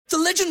The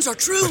legends are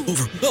true.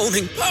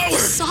 Overwhelming power!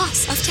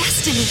 Sauce of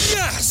destiny.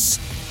 Yes!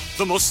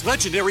 The most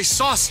legendary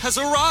sauce has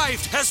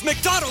arrived as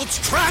McDonald's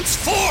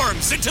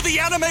transforms into the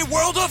anime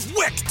world of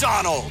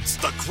WickDonald's.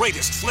 The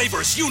greatest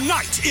flavors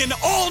unite in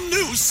all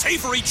new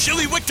savory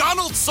chili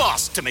McDonald's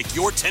sauce to make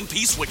your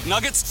 10-piece Wick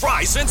Nuggets,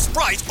 fries, and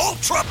Sprite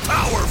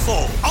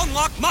ultra-powerful.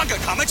 Unlock manga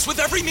comics with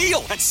every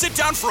meal and sit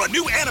down for a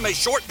new anime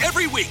short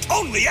every week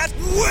only at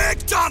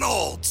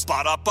WickDonald's.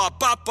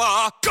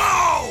 Ba-da-ba-ba-ba,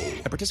 go!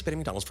 And participate in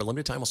McDonald's for a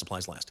limited time while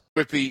supplies last.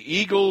 With the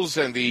Eagles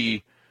and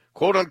the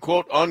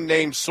quote-unquote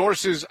unnamed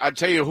sources, I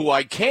tell you who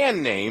I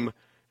can name,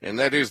 and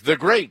that is the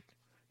great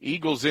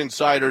Eagles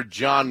insider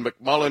John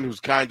McMullen, who's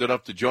kind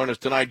enough to join us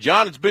tonight.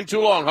 John, it's been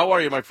too long. How are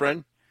you, my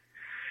friend?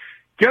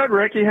 Good,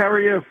 Ricky. How are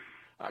you?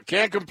 I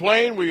can't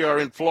complain. We are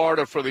in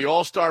Florida for the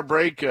All-Star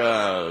break,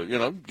 trying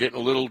to get a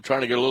little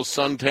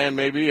suntan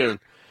maybe, and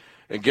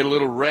get a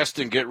little rest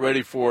and get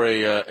ready for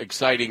a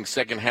exciting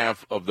second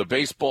half of the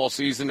baseball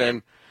season.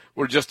 And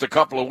we're just a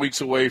couple of weeks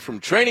away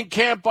from training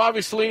camp,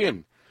 obviously,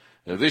 and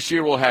this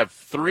year we'll have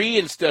 3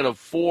 instead of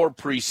 4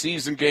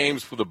 preseason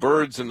games for the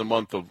Birds in the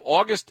month of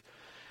August.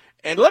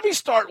 And let me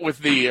start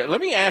with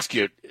let me ask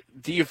you,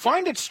 do you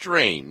find it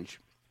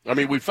strange? I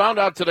mean, we found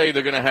out today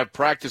they're going to have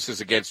practices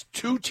against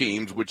 2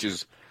 teams, which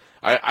is,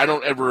 I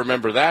don't ever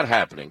remember that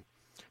happening.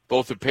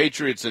 Both the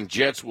Patriots and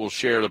Jets will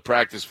share the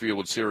practice field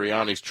with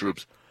Sirianni's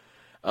troops.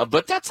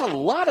 But that's a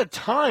lot of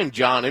time,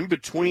 John, in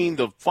between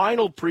the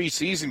final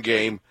preseason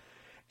game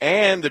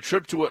and the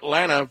trip to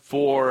Atlanta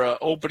for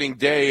opening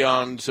day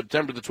on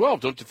September the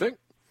 12th, don't you think?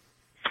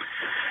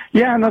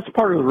 Yeah, and that's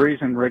part of the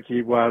reason,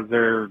 Ricky, why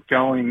they're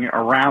going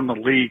around the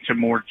league to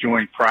more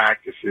joint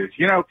practices.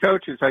 You know,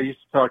 coaches, I used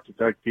to talk to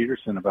Doug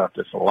Peterson about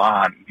this a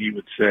lot, and he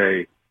would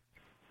say,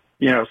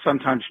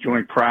 sometimes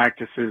joint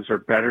practices are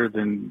better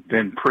than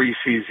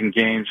preseason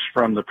games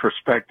from the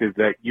perspective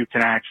that you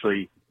can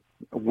actually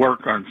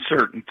work on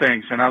certain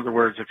things. In other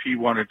words, if he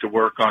wanted to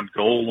work on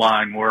goal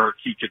line work,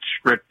 he could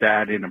script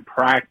that in a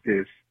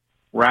practice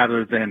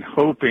rather than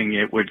hoping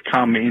it would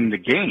come in the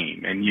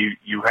game and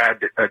you had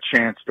a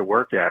chance to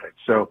work at it.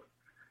 So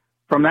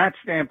from that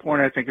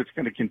standpoint, I think it's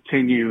going to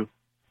continue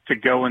to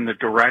go in the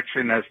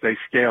direction as they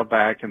scale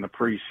back in the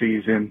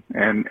preseason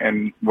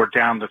and we're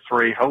down to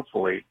 3,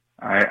 hopefully.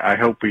 I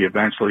hope we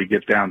eventually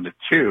get down to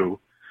 2.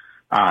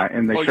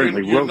 And they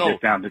certainly will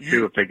get down to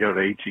 2 if they go to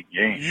 18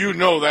 games. You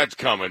know that's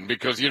coming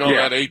because that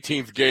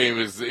 18th game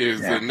is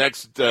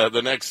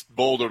the next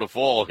boulder to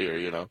fall here.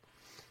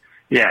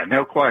 Yeah,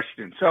 no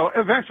question. So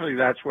eventually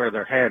that's where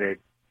they're headed,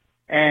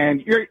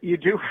 and you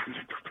do have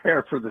to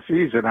prepare for the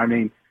season. I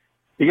mean,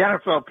 the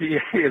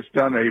NFLPA has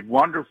done a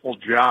wonderful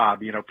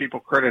job. People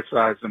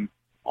criticize them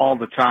all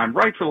the time,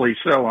 rightfully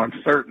so, on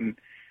certain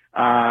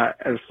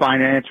as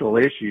financial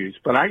issues.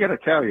 But I got to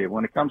tell you,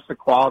 when it comes to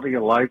quality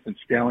of life and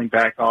scaling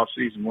back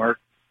off-season work,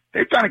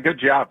 they've done a good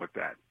job with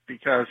that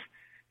because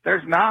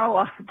there's not a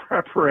lot of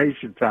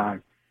preparation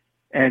time.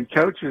 And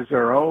coaches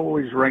are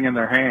always wringing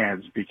their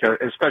hands because,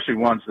 especially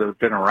ones that have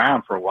been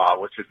around for a while,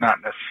 which is not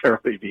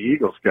necessarily the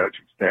Eagles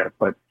coaching staff,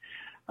 but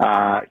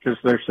because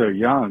they're so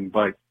young.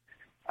 But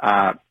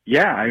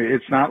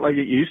it's not like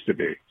it used to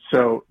be.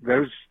 So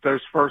those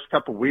first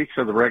couple weeks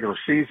of the regular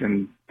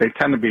season, they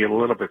tend to be a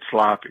little bit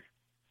sloppy.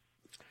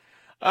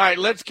 All right,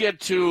 let's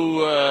get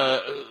to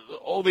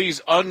all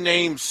these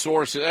unnamed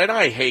sources. And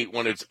I hate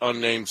when it's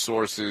unnamed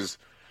sources.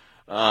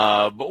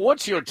 But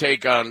what's your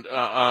take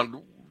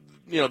on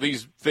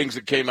these things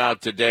that came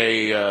out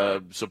today,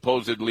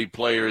 supposedly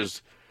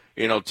players,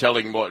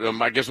 telling what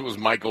I guess it was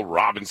Michael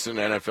Robinson,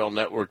 NFL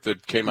Network,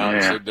 that came out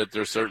and said that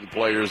there's certain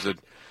players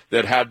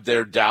that have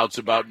their doubts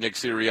about Nick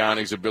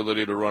Sirianni's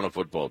ability to run a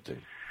football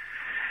team.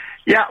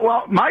 Yeah,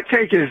 well, my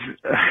take is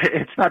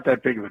it's not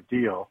that big of a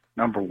deal,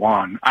 number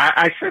one.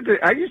 I used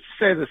to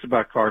say this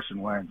about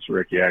Carson Wentz,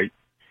 Ricky.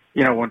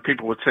 When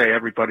people would say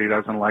everybody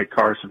doesn't like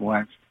Carson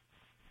Wentz,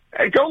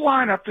 go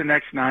line up the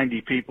next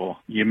 90 people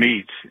you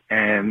meet,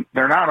 and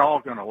they're not all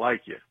going to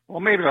like you.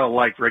 Well, maybe they'll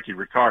like Ricky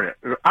Ricardo.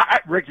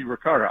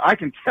 I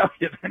can tell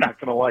you they're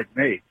not going to like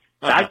me.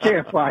 I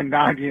can't find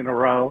 90 in a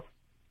row.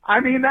 I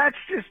mean, that's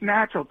just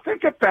natural.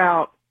 Think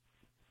about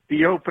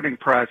the opening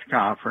press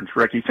conference,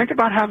 Ricky. Think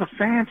about how the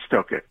fans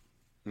took it.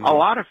 Mm-hmm. A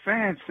lot of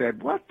fans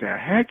said, what the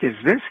heck is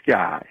this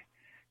guy?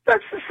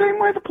 That's the same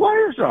way the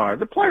players are.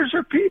 The players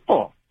are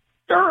people.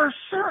 There are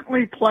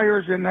certainly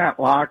players in that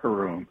locker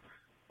room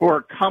who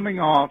are coming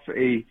off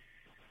a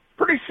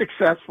pretty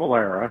successful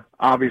era,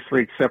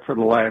 obviously, except for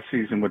the last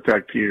season with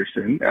Doug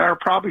Peterson, are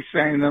probably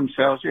saying to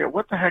themselves,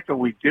 what the heck are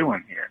we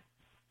doing here?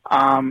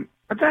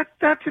 But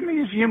that to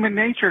me is human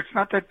nature. It's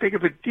not that big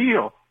of a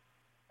deal.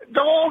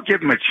 They'll all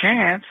give him a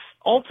chance.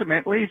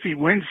 Ultimately, if he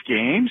wins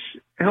games,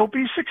 he'll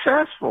be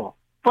successful.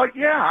 But,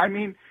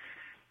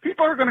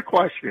 people are going to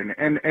question.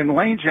 And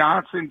Lane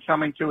Johnson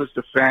coming to his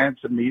defense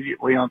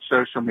immediately on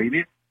social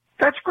media,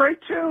 that's great,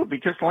 too,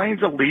 because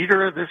Lane's a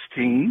leader of this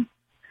team,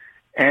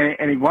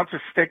 and he wants to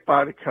stick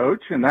by the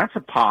coach, and that's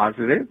a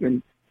positive.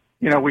 And,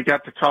 we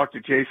got to talk to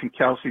Jason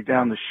Kelsey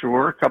down the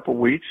shore a couple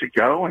weeks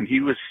ago, and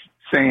he was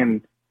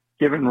saying,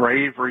 giving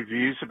rave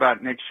reviews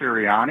about Nick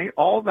Sirianni.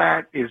 All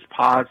that is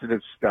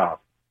positive stuff.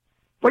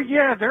 But,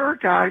 yeah, there are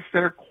guys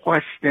that are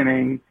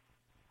questioning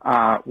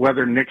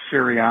whether Nick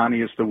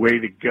Sirianni is the way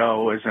to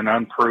go as an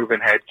unproven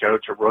head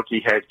coach, a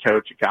rookie head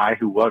coach, a guy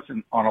who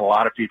wasn't on a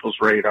lot of people's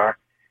radar.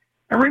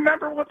 And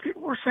remember what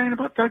people were saying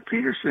about Doug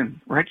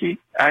Peterson, Ricky.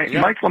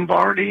 Mike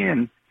Lombardi,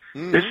 and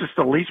this is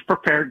the least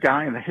prepared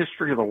guy in the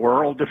history of the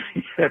world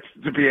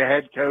to be a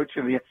head coach.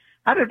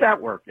 How did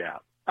that work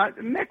out?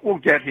 Nick will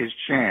get his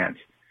chance.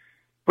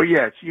 But,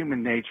 yeah, it's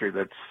human nature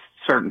that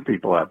certain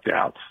people have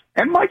doubts.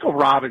 And Michael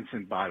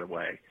Robinson, by the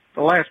way,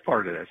 the last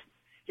part of this,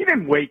 he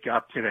didn't wake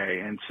up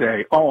today and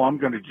say, I'm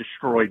going to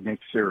destroy Nick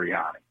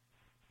Sirianni.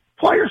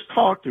 Players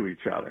talk to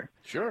each other.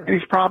 Sure. And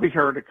he's probably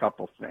heard a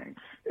couple things.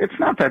 It's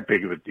not that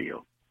big of a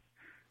deal.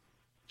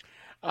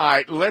 All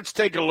right, let's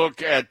take a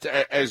look at,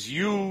 as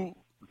you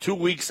 2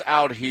 weeks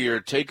out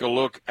here, take a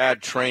look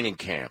at training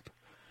camp.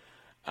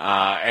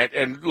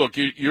 And look,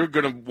 you're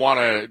going to want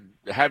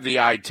to have the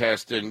eye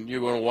test, and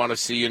you're going to want to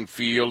see and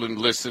feel and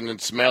listen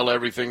and smell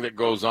everything that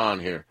goes on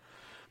here.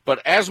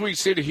 But as we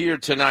sit here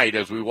tonight,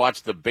 as we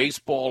watch the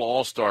baseball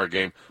All-Star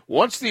game,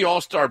 once the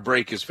All-Star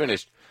break is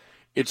finished,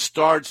 it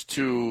starts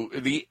to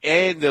the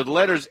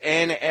letters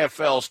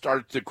NFL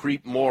start to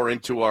creep more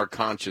into our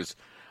conscious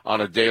on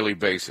a daily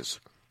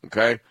basis.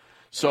 Okay,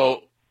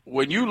 so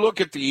when you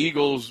look at the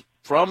Eagles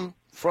from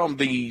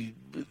the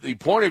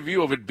point of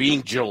view of it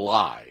being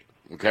July,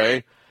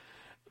 okay,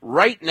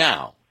 right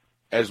now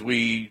as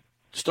we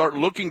start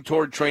looking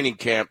toward training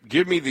camp,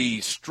 give me the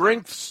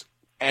strengths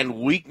and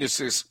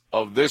weaknesses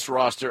of this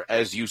roster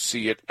as you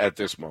see it at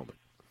this moment.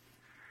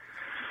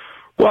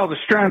 Well, the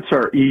strengths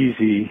are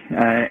easy,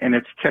 and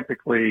it's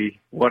typically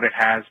what it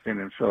has been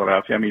in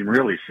Philadelphia. I mean,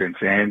 really, since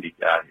Andy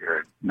got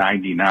here in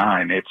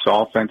 99, it's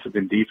offensive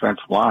and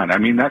defensive line. I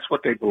mean, that's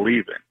what they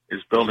believe in,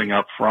 is building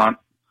up front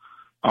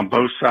on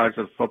both sides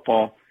of the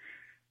football.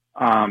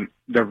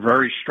 They're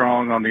very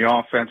strong on the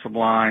offensive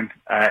line.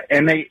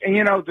 And they,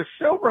 the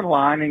silver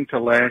lining to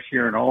last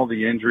year and all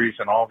the injuries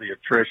and all the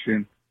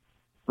attrition,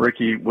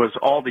 Ricky, was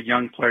all the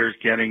young players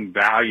getting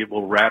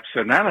valuable reps.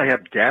 And now they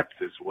have depth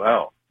as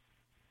well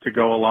to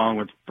go along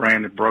with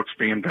Brandon Brooks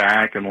being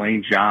back and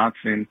Lane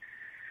Johnson.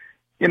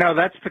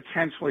 That's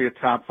potentially a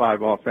top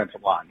 5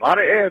 offensive line. A lot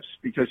of ifs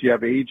because you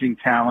have aging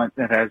talent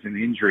that has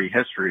an injury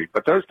history,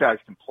 but those guys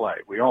can play.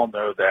 We all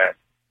know that.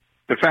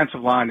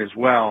 Defensive line as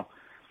well.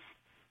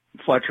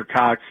 Fletcher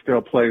Cox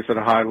still plays at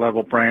a high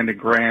level. Brandon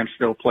Graham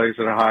still plays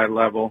at a high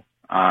level.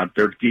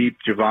 They're deep.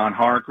 Javon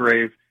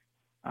Hargrave,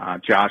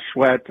 Josh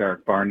Sweat,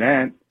 Derek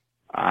Barnett.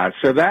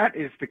 So that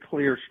is the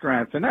clear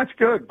strength. And that's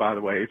good, by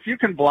the way. If you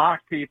can block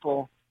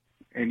people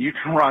and you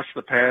can rush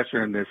the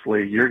passer in this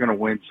league, you're going to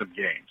win some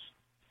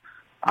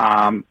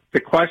games. The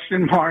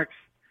question marks,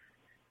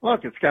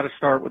 look, it's got to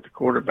start with the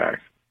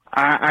quarterback.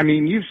 I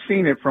mean, you've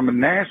seen it from a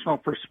national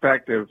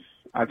perspective.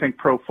 I think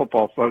Pro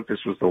Football Focus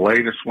was the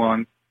latest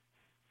one.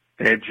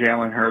 They had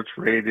Jalen Hurts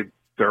rated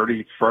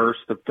 31st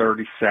to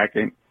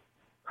 32nd.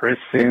 Chris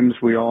Sims,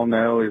 we all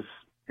know, is,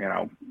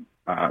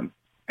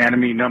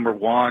 enemy number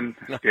 1.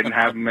 Didn't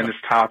have him in his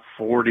top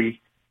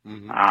 40.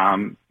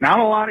 Mm-hmm. Not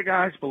a lot of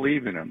guys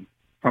believe in him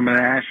from a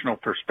national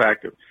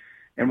perspective.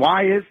 And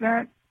why is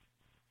that?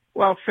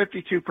 Well,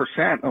 52%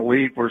 in the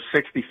league, where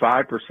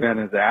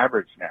 65% is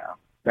average now.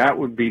 That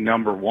would be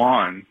number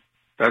 1.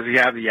 Does he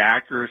have the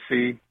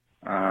accuracy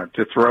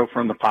to throw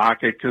from the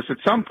pocket? Because at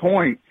some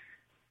point,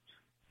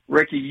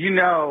 Ricky,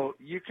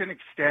 you can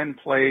extend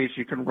plays,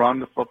 you can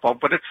run the football,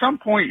 but at some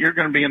point you're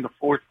going to be in the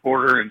fourth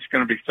quarter and it's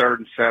going to be 3rd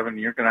and 7.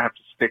 You're going to have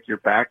to stick your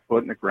back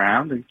foot in the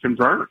ground and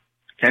convert.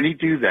 Can he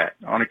do that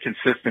on a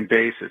consistent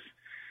basis?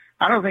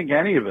 I don't think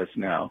any of us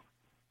know.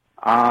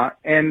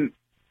 And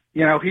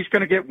he's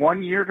going to get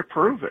 1 year to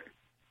prove it.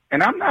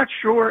 And I'm not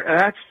sure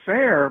that's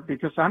fair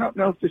because I don't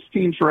know if this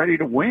team's ready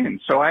to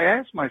win. So I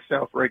asked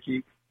myself,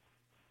 Ricky,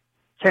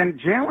 can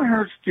Jalen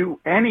Hurts do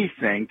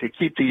anything to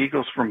keep the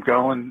Eagles from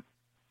going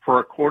for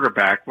a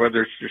quarterback,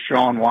 whether it's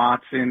Deshaun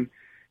Watson,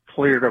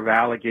 cleared of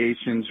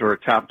allegations, or a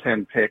top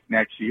 10 pick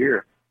next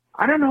year?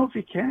 I don't know if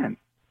he can.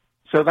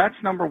 So that's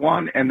number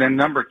 1. And then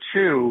number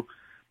 2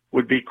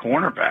 would be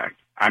cornerback.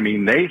 I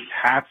mean, they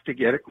have to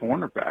get a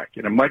cornerback.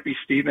 And it might be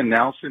Steven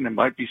Nelson. It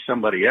might be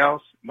somebody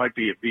else. It might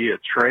be via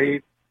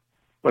trade.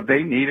 But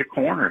they need a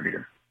corner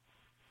here.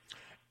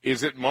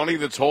 Is it money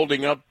that's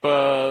holding up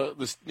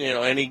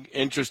any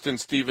interest in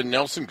Steven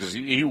Nelson? Because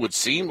he would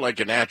seem like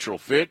a natural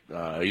fit.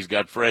 He's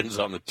got friends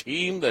on the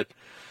team that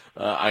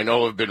I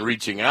know have been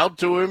reaching out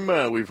to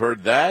him. We've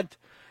heard that.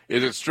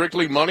 Is it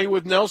strictly money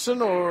with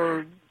Nelson,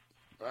 or?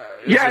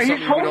 He's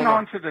holding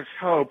on to this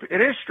hope. It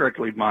is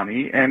strictly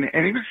money, and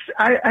he was.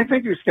 I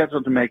think he was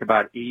scheduled to make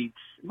about it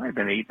might have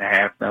been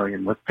 $8.5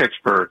 million with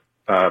Pittsburgh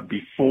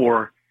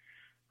before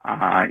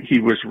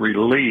he was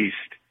released.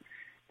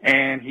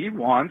 And he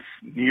wants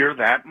near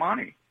that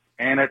money.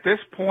 And at this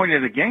point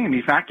of the game,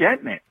 he's not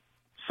getting it.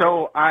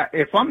 So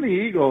if I'm the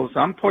Eagles,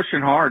 I'm pushing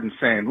hard and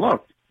saying,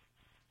 look,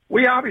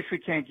 we obviously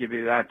can't give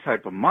you that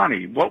type of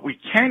money. What we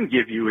can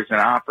give you is an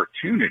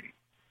opportunity.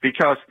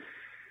 Because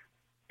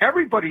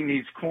everybody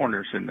needs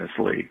corners in this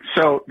league.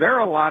 So there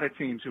are a lot of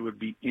teams who would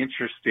be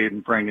interested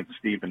in bringing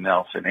Steven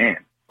Nelson in,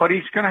 but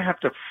he's going to have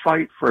to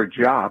fight for a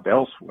job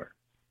elsewhere.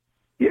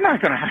 You're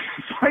not going to have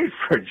to fight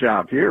for a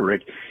job here,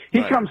 Rick.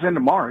 He comes in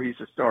tomorrow, he's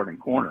a starting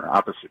corner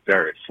opposite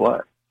Darius Slay.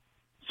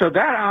 So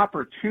that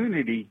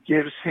opportunity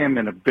gives him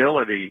an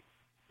ability,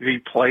 if he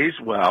plays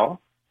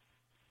well,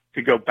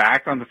 to go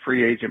back on the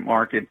free agent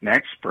market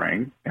next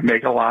spring and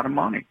make a lot of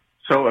money.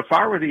 So if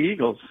I were the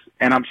Eagles,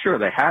 and I'm sure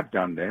they have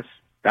done this,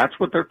 that's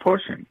what they're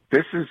pushing.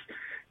 This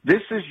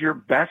is your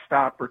best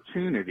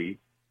opportunity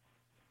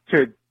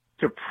to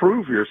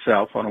prove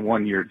yourself on a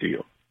one-year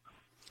deal.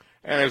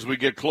 And as we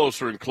get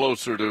closer and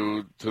closer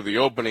to the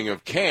opening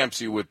of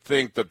camps, you would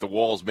think that the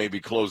walls may be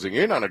closing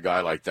in on a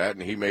guy like that,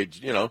 and he may,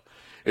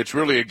 it's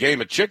really a game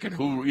of chicken.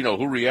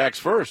 Who reacts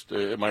first?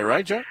 Am I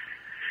right, John?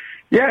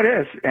 Yeah, it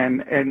is,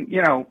 and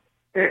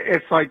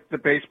it's like the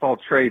baseball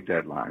trade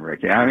deadline,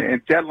 Ricky. I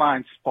mean,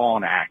 deadlines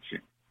spawn action.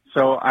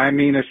 So, I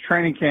mean, as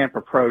training camp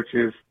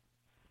approaches,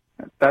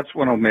 that's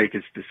when he'll make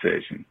his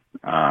decision.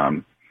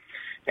 And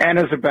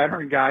as a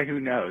veteran guy, who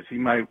knows? He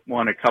might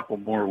want a couple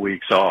more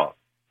weeks off.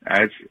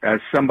 As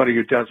somebody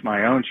who does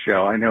my own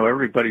show, I know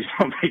everybody's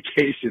on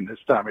vacation this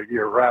time of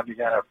year around the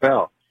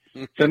NFL.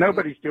 So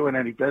nobody's doing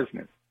any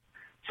business.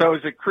 So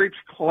as it creeps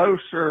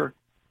closer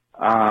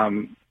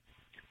to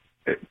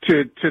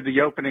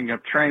the opening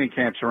of training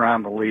camps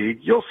around the league,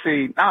 you'll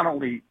see not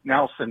only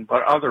Nelson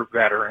but other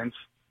veterans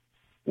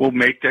will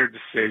make their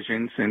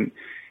decisions and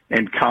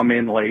come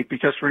in late.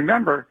 Because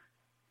remember,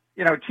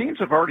 teams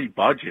have already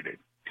budgeted.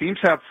 Teams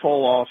have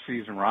full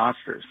off-season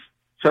rosters.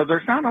 So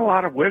there's not a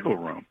lot of wiggle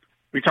room.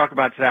 We talk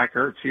about Zach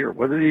Ertz here.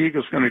 What are the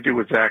Eagles going to do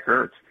with Zach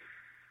Ertz?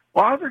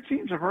 Well, other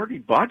teams have already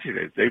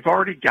budgeted. They've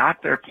already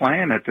got their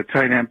plan at the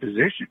tight end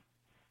position.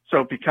 So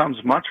it becomes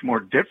much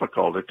more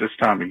difficult at this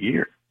time of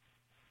year.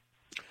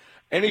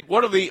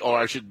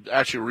 I should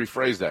actually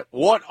rephrase that.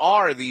 What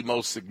are the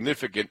most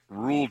significant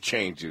rule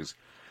changes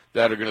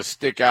that are going to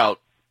stick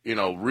out,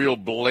 real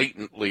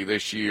blatantly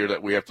this year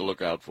that we have to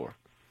look out for?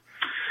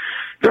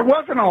 There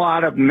wasn't a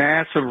lot of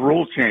massive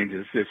rule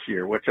changes this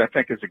year, which I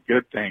think is a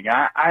good thing.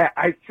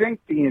 I think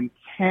the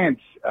intent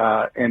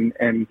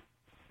and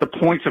the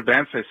points of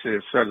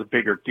emphasis are the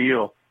bigger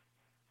deal.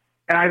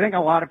 And I think a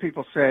lot of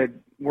people said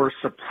we're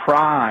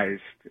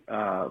surprised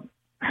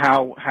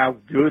how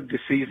good the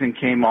season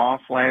came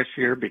off last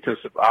year because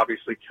of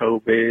obviously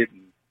COVID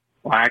and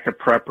lack of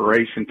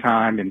preparation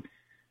time and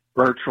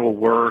virtual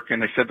work.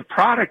 And they said the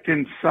product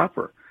didn't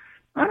suffer.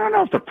 I don't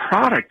know if the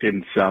product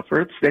didn't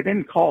suffer. They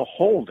didn't call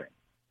holding.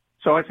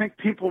 So I think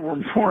people were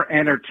more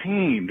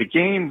entertained. The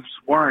games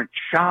weren't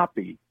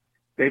choppy.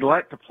 They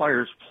let the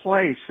players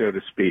play, so to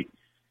speak.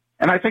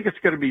 And I think it's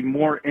going to be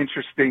more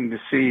interesting to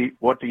see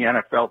what the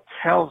NFL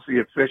tells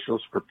the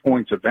officials for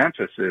points of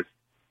emphasis.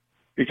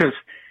 Because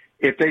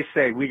if they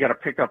say we got to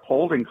pick up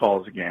holding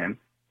calls again,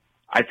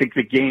 I think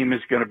the game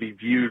is going to be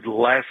viewed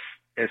less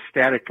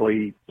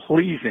aesthetically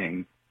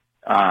pleasing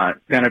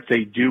than if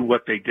they do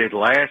what they did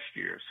last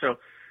year. So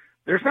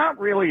there's not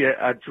really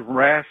a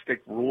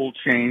drastic rule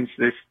change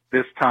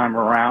this time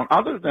around,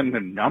 other than the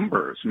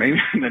numbers. Maybe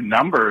the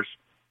numbers,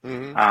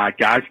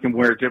 guys can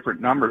wear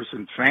different numbers,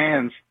 and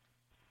fans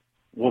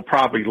will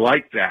probably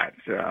like that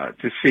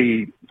to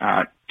see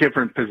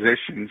different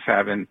positions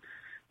having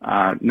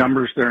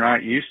numbers they're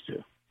not used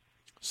to.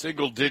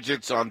 Single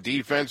digits on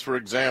defense, for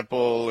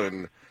example,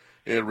 and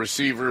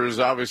receivers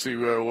obviously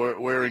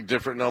wearing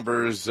different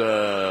numbers.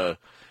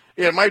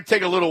 It might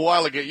take a little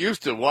while to get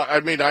used to.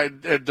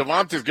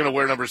 Devontae's going to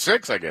wear number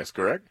 6, I guess,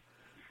 correct?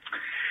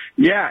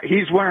 Yeah,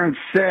 he's wearing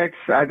 6.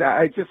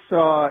 I just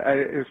saw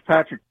it was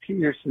Patrick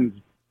Peterson's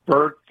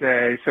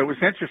birthday, so it was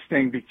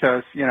interesting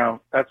because,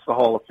 that's the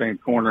Hall of Fame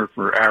corner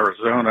for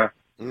Arizona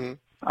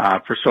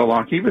for so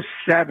long. He was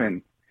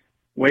 7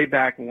 way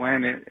back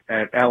when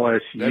at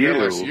LSU. At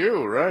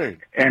LSU, right.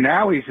 And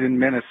now he's in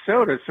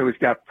Minnesota, so he's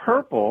got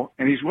purple,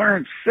 and he's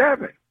wearing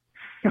 7.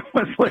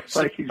 It looks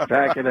like he's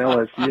back at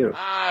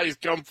LSU. He's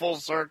come full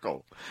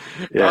circle.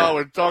 Yeah. Oh,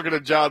 we're talking to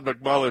John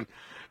McMullen,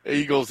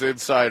 Eagles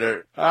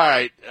insider. All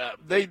right.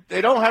 They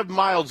don't have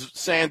Miles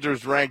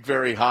Sanders ranked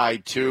very high,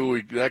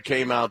 too. That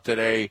came out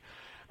today.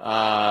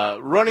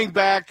 Running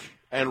back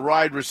and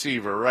wide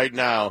receiver right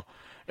now,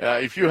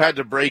 if you had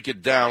to break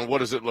it down, what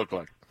does it look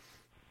like?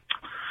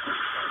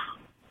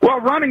 Well,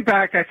 running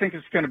back, I think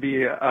it's going to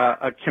be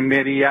a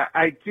committee.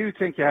 I do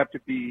think you have to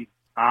be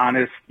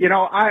honest.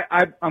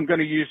 I'm going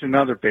to use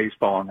another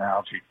baseball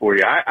analogy for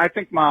you. I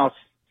think Miles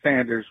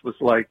Sanders was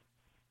like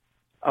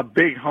a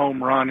big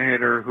home run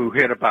hitter who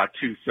hit about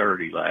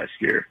 230 last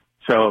year.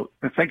 So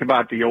think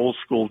about the old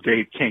school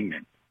Dave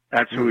Kingman.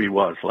 That's who he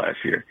was last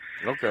year.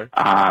 Okay.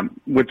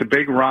 With the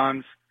big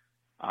runs,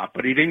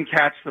 but he didn't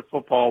catch the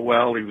football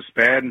well. He was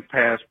bad in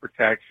pass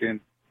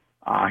protection.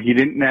 He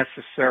didn't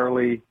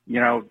necessarily,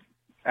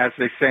 as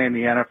they say in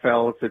the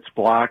NFL, if it's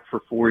blocked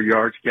for 4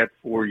 yards, get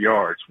 4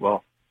 yards.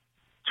 Well,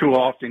 too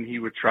often he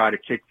would try to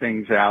kick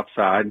things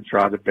outside and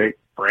try to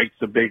break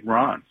the big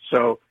run.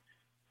 So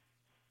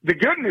the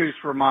good news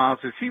for Miles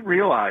is he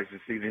realizes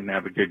he didn't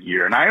have a good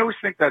year. And I always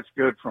think that's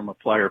good from a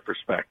player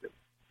perspective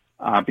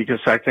because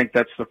I think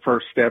that's the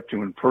first step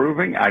to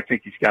improving. I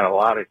think he's got a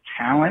lot of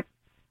talent,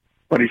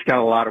 but he's got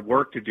a lot of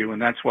work to do.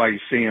 And that's why you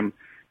see him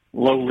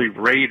lowly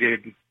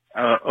rated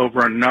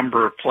over a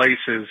number of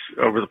places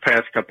over the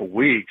past couple of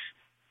weeks.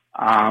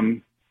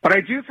 But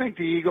I do think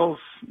the Eagles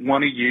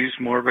want to use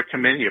more of a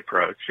committee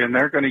approach, and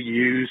they're going to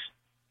use,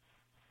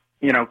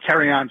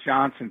 Kerryon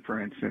Johnson,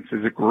 for instance,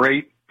 is a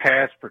great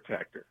pass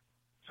protector.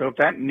 So if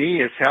that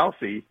knee is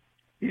healthy,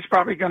 he's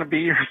probably going to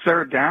be your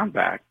third down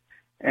back.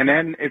 And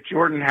then if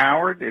Jordan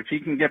Howard, if he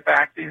can get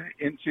back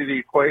into the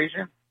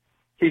equation,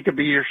 he could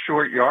be your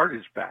short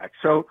yardage back.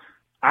 So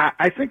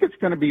I think it's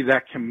going to be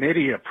that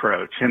committee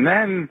approach. And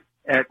then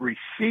at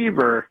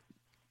receiver,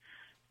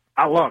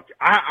 look,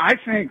 I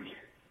think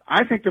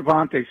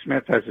Devontae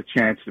Smith has a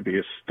chance to be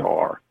a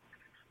star.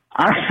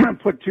 I don't want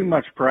to put too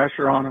much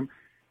pressure on him.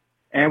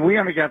 And we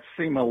only got to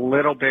see him a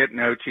little bit in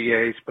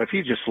OTAs, but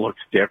he just looks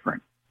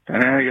different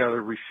than any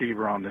other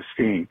receiver on this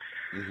team.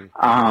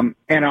 Mm-hmm.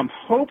 And I'm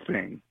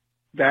hoping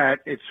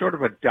that it's sort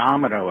of a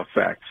domino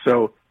effect.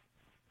 So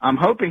I'm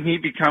hoping he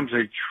becomes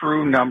a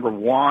true number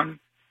one,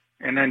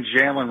 and then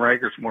Jalen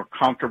Reagor's more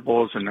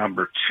comfortable as a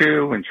number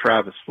two, and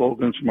Travis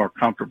Fulgham's more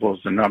comfortable as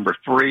a number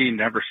three,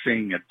 never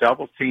seeing a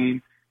double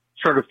team,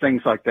 sort of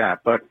things like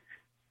that. But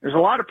there's a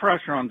lot of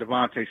pressure on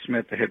Devontae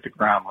Smith to hit the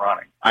ground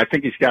running. I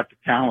think he's got the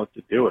talent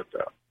to do it,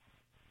 though.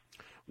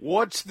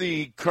 What's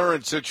the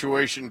current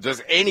situation,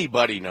 does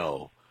anybody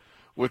know,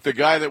 with the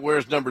guy that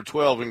wears number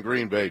 12 in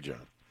Green Bay,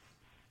 John?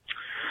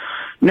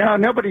 No,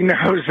 nobody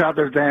knows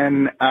other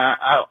than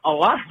a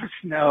lot of us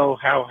know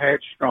how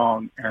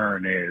headstrong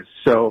Aaron is.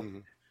 So,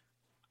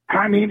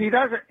 I mean, he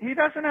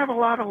doesn't have a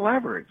lot of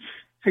leverage.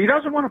 So he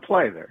doesn't want to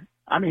play there.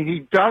 I mean,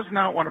 he does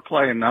not want to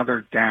play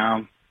another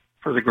down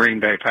for the Green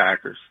Bay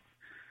Packers.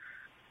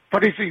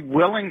 But is he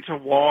willing to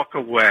walk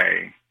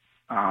away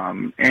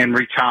and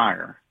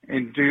retire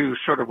and do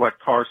sort of what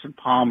Carson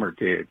Palmer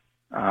did?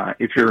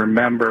 If you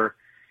remember,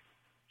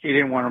 he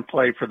didn't want to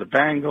play for the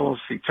Bengals.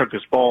 He took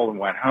his ball and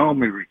went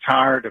home. He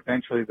retired.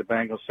 Eventually, the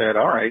Bengals said,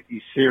 all right,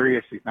 he's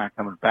serious. He's not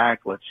coming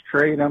back. Let's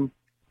trade him.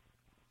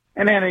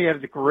 And then he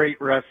had the great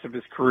rest of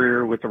his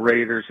career with the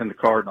Raiders and the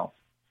Cardinals.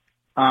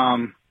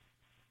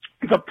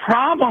 The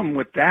problem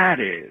with that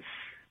is,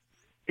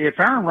 if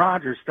Aaron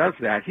Rodgers does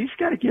that, he's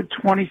got to give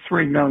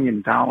 $23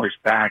 million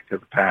back to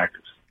the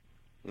Packers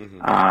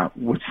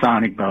with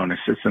signing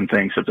bonuses and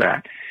things of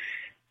that.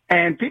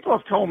 And people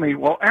have told me,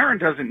 well, Aaron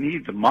doesn't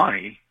need the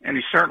money, and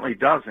he certainly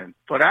doesn't.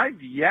 But I've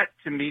yet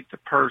to meet the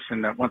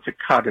person that wants to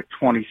cut a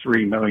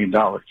 $23 million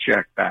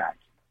check back.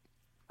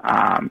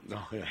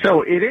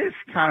 So it is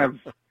kind of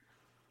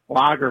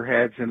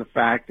loggerheads in the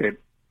fact that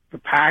the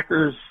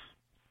Packers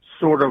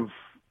sort of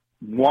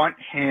want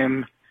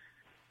him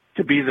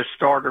to be the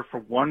starter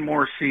for one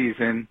more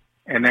season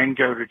and then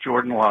go to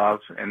Jordan Love,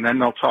 and then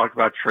they'll talk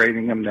about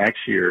trading him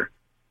next year.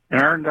 And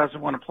Aaron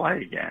doesn't want to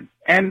play again.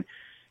 And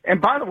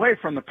by the way,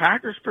 from the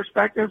Packers'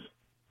 perspective,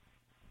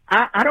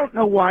 I don't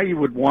know why you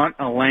would want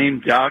a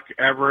lame duck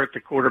ever at the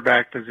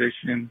quarterback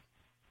position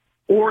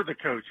or the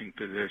coaching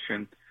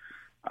position.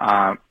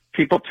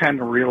 People tend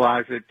to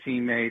realize that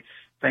teammates,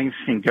 things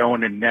can go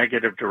in a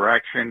negative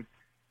direction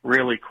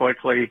really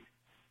quickly.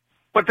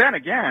 But then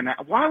again,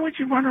 why would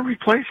you want to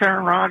replace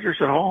Aaron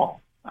Rodgers at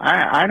all?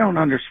 I don't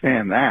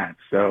understand that.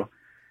 So,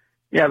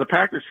 yeah, the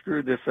Packers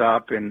screwed this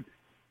up, and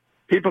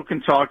people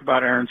can talk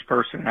about Aaron's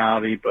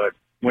personality, but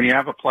when you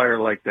have a player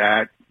like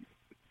that,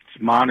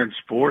 it's modern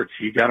sports.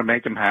 You got to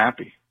make him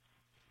happy.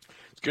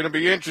 It's going to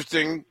be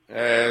interesting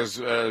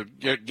as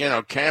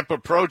camp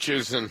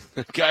approaches, and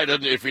the guy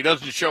doesn't. If he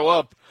doesn't show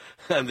up,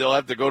 and they'll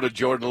have to go to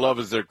Jordan Love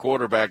as their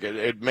quarterback.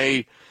 It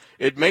may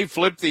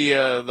flip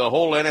the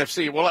whole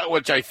NFC. Well,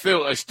 which I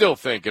still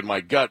think in my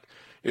gut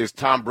is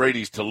Tom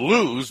Brady's to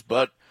lose,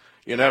 but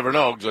you never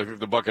know, because I think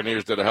the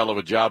Buccaneers did a hell of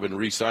a job in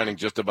re-signing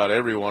just about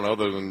everyone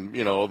other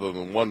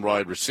than one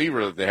wide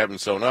receiver that they haven't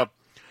sewn up.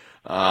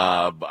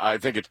 I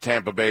think it's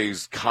Tampa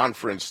Bay's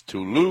conference to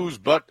lose,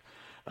 but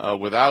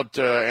without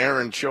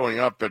Aaron showing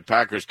up at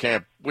Packers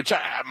camp, which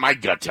my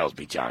gut tells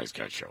me Johnny's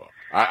going to show up.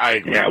 I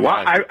agree. Yeah,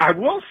 well, I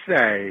will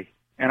say,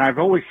 and I've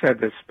always said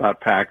this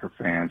about Packer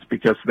fans,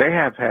 because they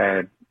have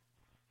had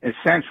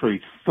essentially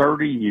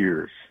 30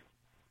 years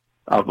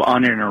of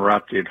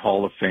uninterrupted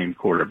Hall of Fame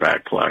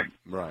quarterback play.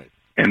 Right.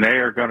 And they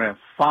are going to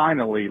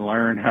finally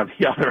learn how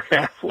the other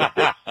half works.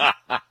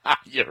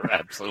 You're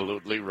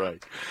absolutely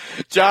right.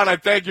 John, I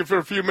thank you for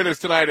a few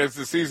minutes tonight. As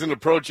the season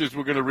approaches,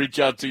 we're going to reach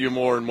out to you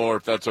more and more,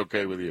 if that's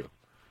okay with you.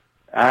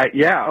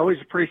 Yeah, always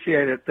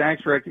appreciate it.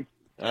 Thanks, Ricky.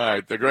 All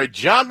right, the great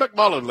John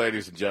McMullen,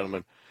 ladies and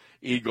gentlemen,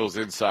 Eagles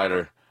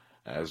insider,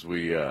 as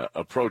we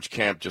approach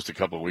camp just a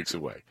couple of weeks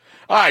away.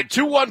 All right,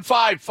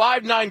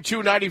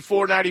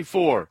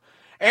 215-592-9494.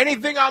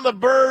 Anything on the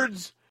Birds?